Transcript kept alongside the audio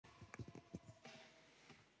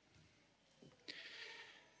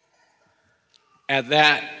At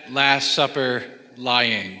that Last Supper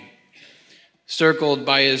lying, circled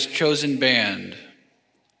by his chosen band,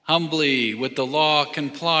 humbly with the law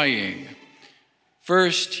complying,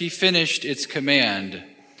 first he finished its command,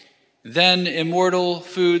 then immortal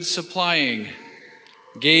food supplying,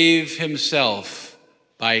 gave himself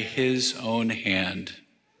by his own hand.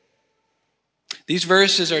 These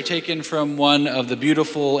verses are taken from one of the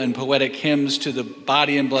beautiful and poetic hymns to the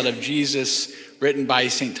body and blood of Jesus written by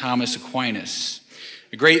St. Thomas Aquinas,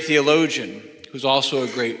 a great theologian who's also a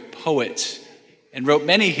great poet and wrote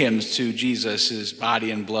many hymns to Jesus'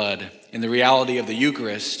 body and blood in the reality of the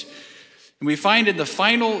Eucharist. And we find in the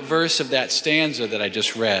final verse of that stanza that I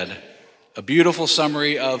just read a beautiful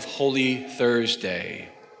summary of Holy Thursday.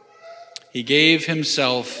 He gave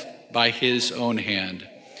himself by his own hand.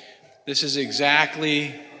 This is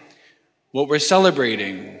exactly what we're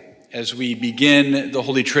celebrating as we begin the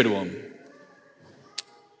Holy Triduum.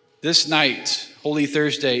 This night, Holy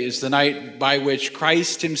Thursday, is the night by which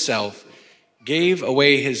Christ himself gave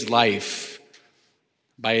away his life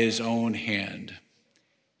by his own hand.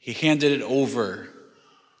 He handed it over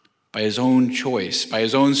by his own choice, by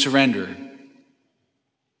his own surrender.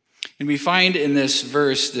 And we find in this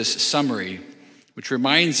verse this summary, which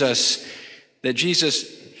reminds us that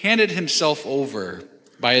Jesus handed himself over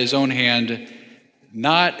by his own hand,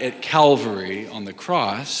 not at Calvary on the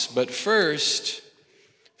cross, but first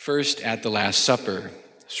at the Last Supper,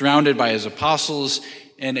 surrounded by his apostles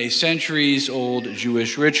in a centuries-old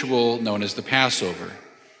Jewish ritual known as the Passover.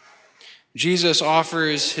 Jesus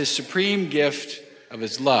offers his supreme gift of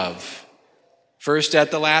his love, first at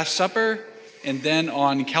the Last Supper and then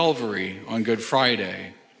on Calvary on Good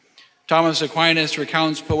Friday. Thomas Aquinas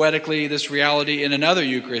recounts poetically this reality in another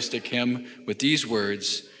Eucharistic hymn with these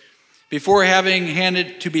words: before having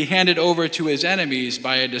to be handed over to his enemies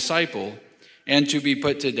by a disciple and to be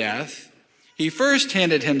put to death, he first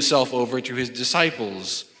handed himself over to his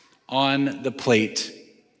disciples on the plate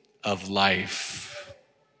of life.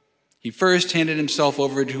 He first handed himself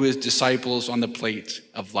over to his disciples on the plate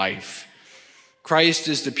of life. Christ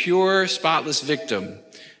is the pure, spotless victim,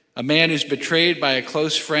 a man who's betrayed by a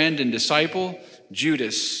close friend and disciple,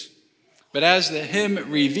 Judas. But as the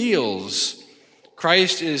hymn reveals,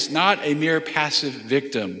 Christ is not a mere passive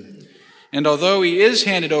victim. And although he is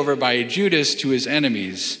handed over by Judas to his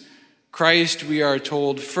enemies, Christ, we are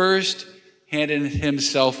told, first handed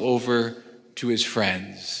himself over to his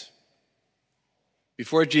friends.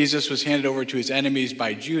 Before Jesus was handed over to his enemies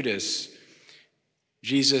by Judas,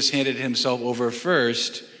 Jesus handed himself over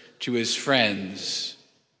first to his friends.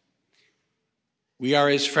 We are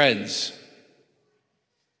his friends.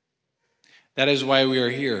 That is why we are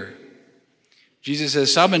here. Jesus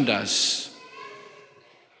has summoned us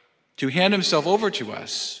to hand himself over to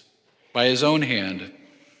us by his own hand,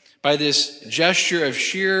 by this gesture of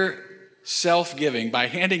sheer self-giving, by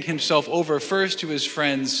handing himself over first to his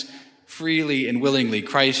friends freely and willingly.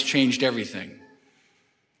 Christ changed everything.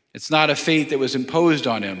 It's not a fate that was imposed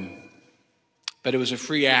on him, but it was a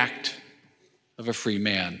free act of a free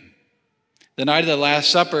man. The night of the Last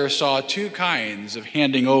Supper saw two kinds of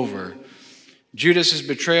handing over. Judas's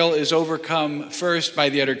betrayal is overcome first by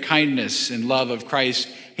the utter kindness and love of Christ,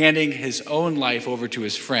 handing his own life over to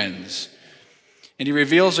his friends. And he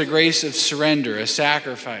reveals a grace of surrender, a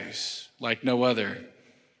sacrifice like no other.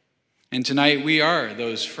 And tonight we are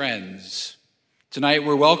those friends. Tonight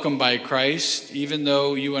we're welcomed by Christ, even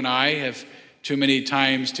though you and I have too many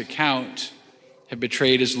times to count, have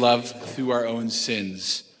betrayed his love through our own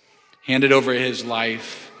sins, handed over his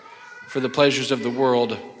life for the pleasures of the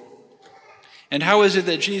world. And how is it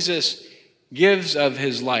that Jesus gives of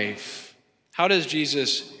his life? How does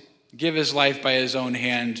Jesus give his life by his own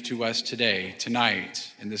hand to us today,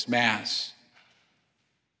 tonight, in this Mass?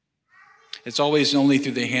 It's always only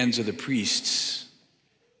through the hands of the priests.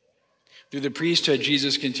 Through the priesthood,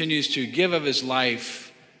 Jesus continues to give of his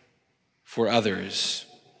life for others.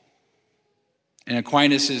 In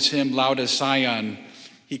Aquinas' hymn, Loud as Sion,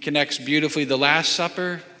 he connects beautifully the Last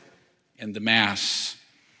Supper and the Mass.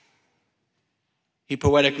 He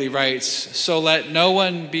poetically writes, "So let no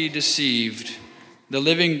one be deceived. The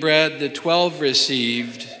living bread the 12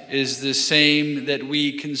 received is the same that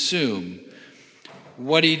we consume.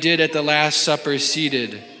 What he did at the Last Supper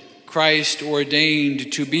seated, Christ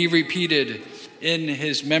ordained to be repeated in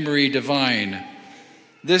his memory divine.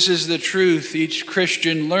 This is the truth each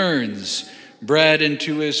Christian learns. Bread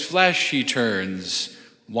into his flesh he turns.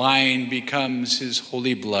 Wine becomes his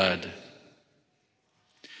holy blood."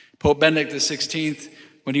 Pope Benedict XVI,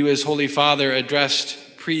 when he was Holy Father, addressed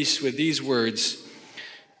priests with these words: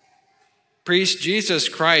 "Priest Jesus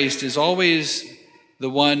Christ is always the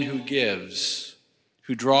one who gives,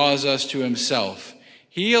 who draws us to himself.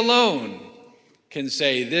 He alone can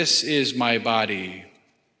say, "This is my body,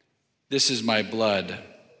 this is my blood."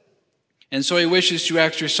 And so he wishes to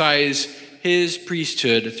exercise his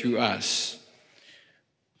priesthood through us.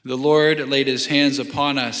 The Lord laid his hands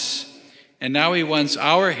upon us, and now he wants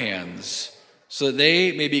our hands so that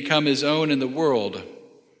they may become his own in the world.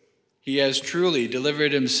 He has truly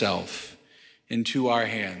delivered himself into our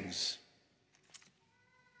hands.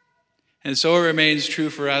 And so it remains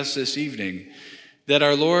true for us this evening that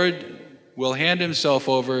our Lord will hand himself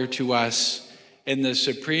over to us in the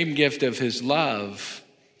supreme gift of his love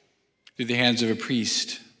through the hands of a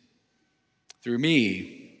priest, through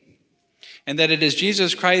me, and that it is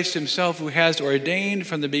Jesus Christ himself who has ordained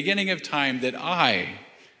from the beginning of time that I,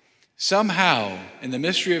 somehow, in the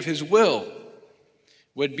mystery of his will,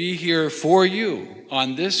 would be here for you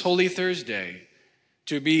on this Holy Thursday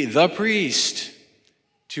to be the priest,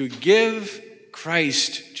 to give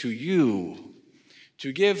Christ to you,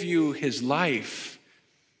 to give you his life,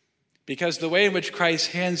 because the way in which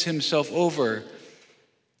Christ hands himself over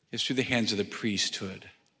is through the hands of the priesthood.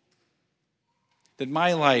 That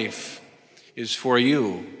my life is for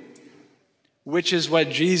you, which is what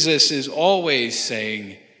Jesus is always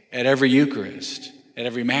saying at every Eucharist, at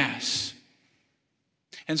every Mass.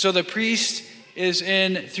 And so the priest is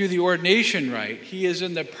in, through the ordination rite, he is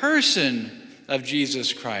in the person of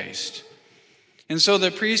Jesus Christ. And so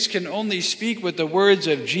the priest can only speak with the words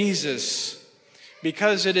of Jesus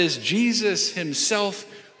because it is Jesus himself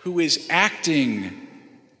who is acting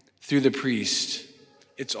through the priest.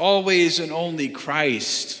 It's always and only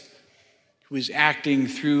Christ who is acting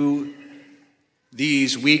through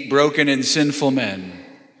these weak, broken, and sinful men.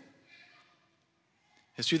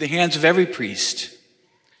 It's through the hands of every priest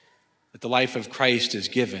that the life of Christ is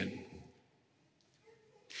given.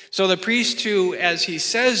 So the priest too, as he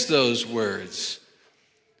says those words,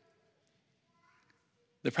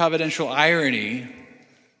 the providential irony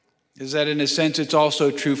is that in a sense it's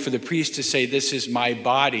also true for the priest to say, "This is my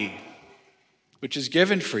body, which is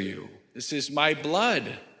given for you. This is my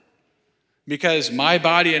blood." Because my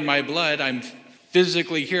body and my blood, I'm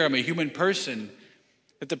physically here, I'm a human person.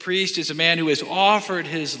 That the priest is a man who has offered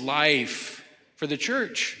his life for the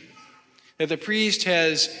church. That the priest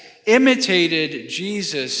has imitated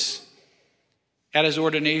Jesus at his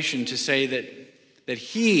ordination to say that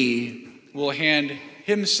he will hand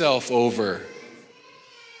himself over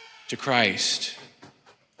to Christ.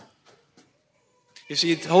 You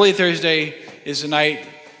see, Holy Thursday is a night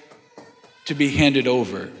to be handed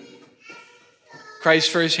over. Christ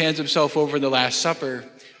first hands himself over in the Last Supper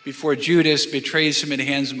before Judas betrays him and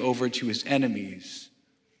hands him over to his enemies.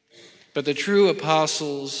 But the true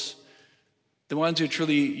apostles, the ones who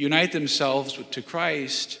truly unite themselves to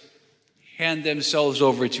Christ, hand themselves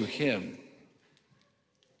over to him.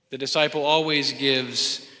 The disciple always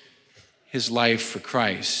gives his life for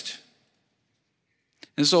Christ.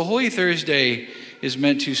 And so Holy Thursday is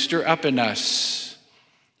meant to stir up in us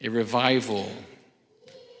a revival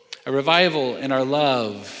in our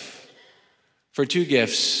love for two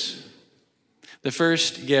gifts. The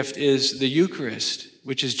first gift is the Eucharist,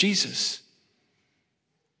 which is Jesus.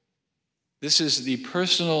 This is the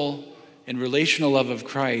personal and relational love of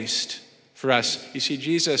Christ for us. You see,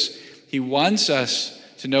 Jesus, he wants us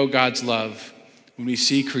to know God's love when we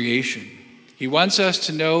see creation. He wants us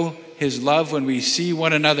to know his love when we see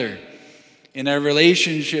one another in our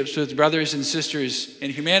relationships with brothers and sisters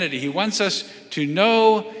in humanity. He wants us to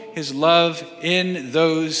know his love in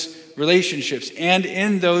those relationships and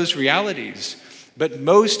in those realities. But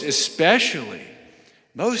most especially,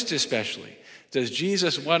 does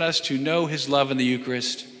Jesus want us to know his love in the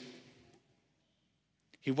Eucharist?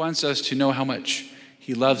 He wants us to know how much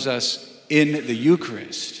he loves us in the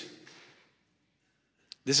Eucharist.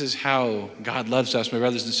 This is how God loves us, my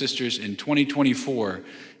brothers and sisters, in 2024.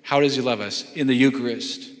 How does he love us? In the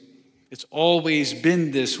Eucharist. It's always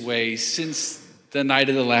been this way since the night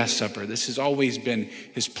of the Last Supper. This has always been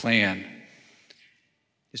his plan,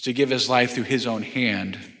 is to give his life through his own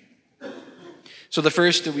hand. So the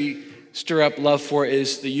first that we stir up love for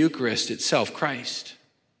is the Eucharist itself, Christ.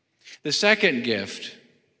 The second gift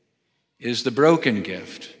is the broken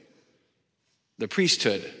gift, the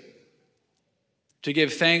priesthood. To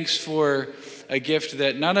give thanks for a gift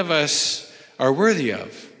that none of us are worthy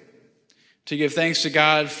of. To give thanks to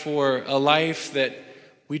God for a life that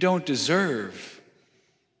we don't deserve.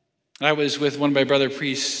 I was with one of my brother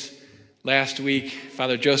priests last week,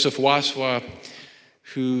 Father Joseph Waswa,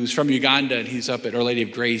 who's from Uganda, and he's up at Our Lady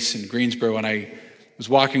of Grace in Greensboro, and I was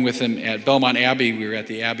walking with him at Belmont Abbey. We were at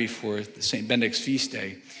the Abbey for the St. Benedict's feast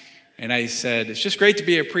day. And I said, "It's just great to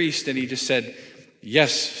be a priest." And he just said,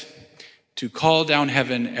 yes, to call down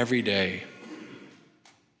heaven every day.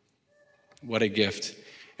 What a gift.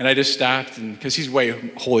 And I just stopped, and because he's way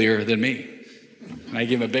holier than me. And I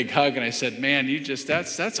gave him a big hug, and I said, man,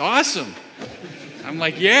 that's awesome. I'm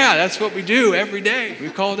like, yeah, that's what we do every day. We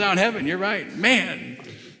call down heaven. You're right, man.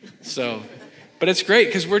 So, but it's great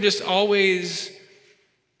because we're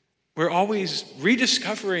always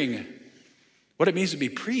rediscovering what it means to be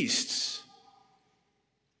priests.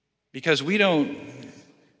 Because we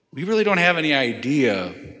really don't have any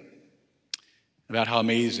idea about how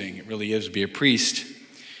amazing it really is to be a priest.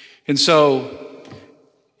 And so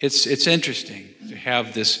it's interesting to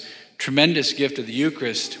have this tremendous gift of the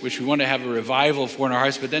Eucharist, which we want to have a revival for in our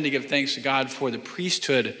hearts, but then to give thanks to God for the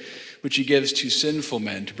priesthood which he gives to sinful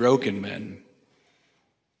men, to broken men.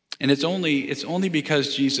 And it's only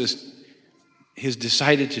because Jesus has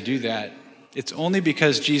decided to do that. It's only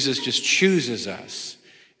because Jesus just chooses us.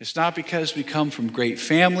 It's not because we come from great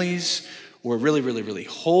families, or really, really, really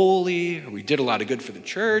holy, or we did a lot of good for the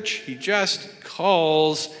church. He just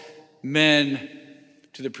calls men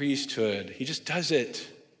to the priesthood. He just does it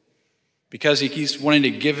because he keeps wanting to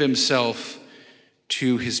give himself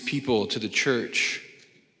to his people, to the church.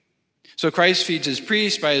 So Christ feeds his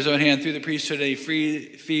priests by his own hand through the priesthood, and he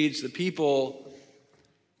feeds the people.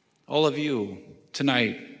 All of you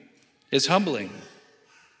tonight. It's humbling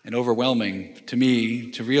and overwhelming to me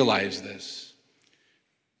to realize this.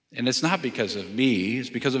 And it's not because of me, it's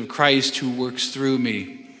because of Christ who works through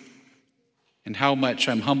me, and how much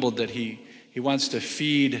I'm humbled that he wants to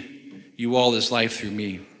feed you all his life through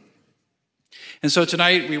me. And so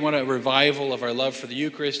tonight we want a revival of our love for the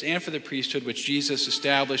Eucharist and for the priesthood, which Jesus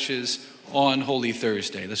establishes on Holy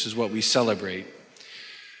Thursday. This is what we celebrate.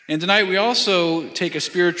 And tonight we also take a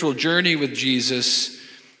spiritual journey with Jesus,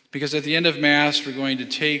 because at the end of Mass we're going to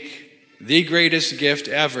take the greatest gift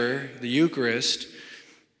ever, the Eucharist,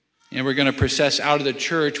 and we're going to process out of the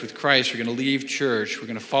church with Christ. We're going to leave church. We're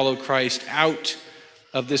going to follow Christ out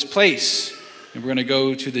of this place. And we're going to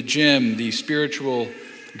go to the gym, the spiritual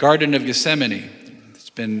Garden of Gethsemane. It's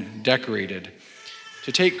been decorated.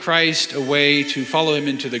 To take Christ away, to follow him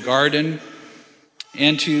into the garden,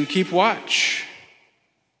 and to keep watch.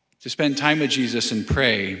 To spend time with Jesus and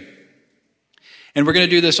pray. And we're going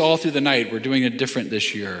to do this all through the night. We're doing it different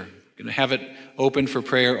this year. We're going to have it open for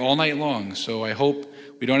prayer all night long. So I hope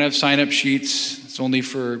we don't have sign-up sheets. It's only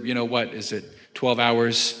for, 12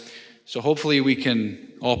 hours. So hopefully we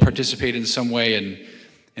can all participate in some way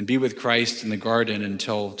and be with Christ in the garden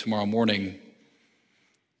until tomorrow morning.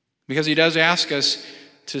 Because he does ask us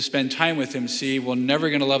to spend time with him. See, we're never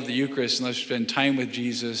going to love the Eucharist unless we spend time with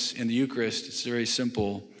Jesus in the Eucharist. It's very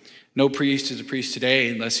simple. No priest is a priest today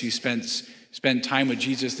unless he spend time with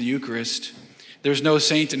Jesus in the Eucharist. There's no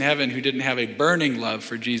saint in heaven who didn't have a burning love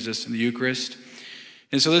for Jesus in the Eucharist.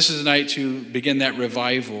 And so this is a night to begin that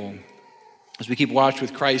revival as we keep watch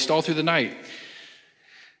with Christ all through the night.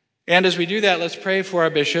 And as we do that, let's pray for our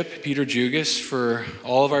Bishop, Peter Jugas, for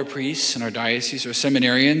all of our priests in our diocese, our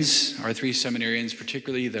seminarians, our 3 seminarians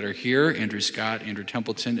particularly that are here, Andrew Scott, Andrew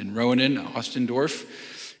Templeton, and Ronan Ostendorf.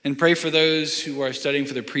 And pray for those who are studying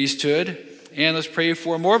for the priesthood. And let's pray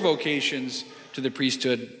for more vocations to the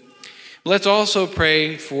priesthood. Let's also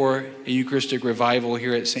pray for a Eucharistic revival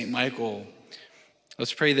here at St. Michael.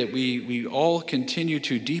 Let's pray that we all continue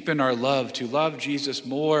to deepen our love, to love Jesus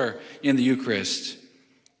more in the Eucharist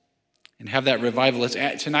and have that revival.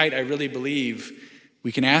 Tonight, I really believe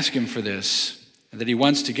we can ask him for this and that he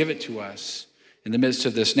wants to give it to us in the midst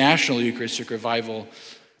of this national Eucharistic revival.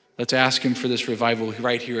 Let's ask him for this revival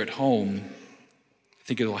right here at home. I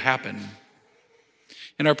think it will happen.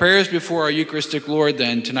 In our prayers before our Eucharistic Lord,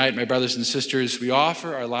 then, tonight, my brothers and sisters, we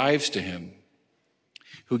offer our lives to him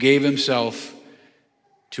who gave himself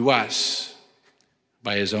to us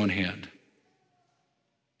by his own hand.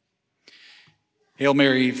 Hail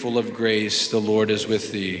Mary, full of grace, the Lord is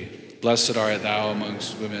with thee. Blessed art thou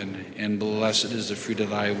amongst women, and blessed is the fruit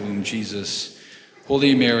of thy womb, Jesus.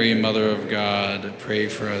 Holy Mary, Mother of God, pray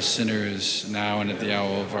for us sinners, now and at the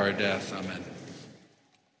hour of our death. Amen.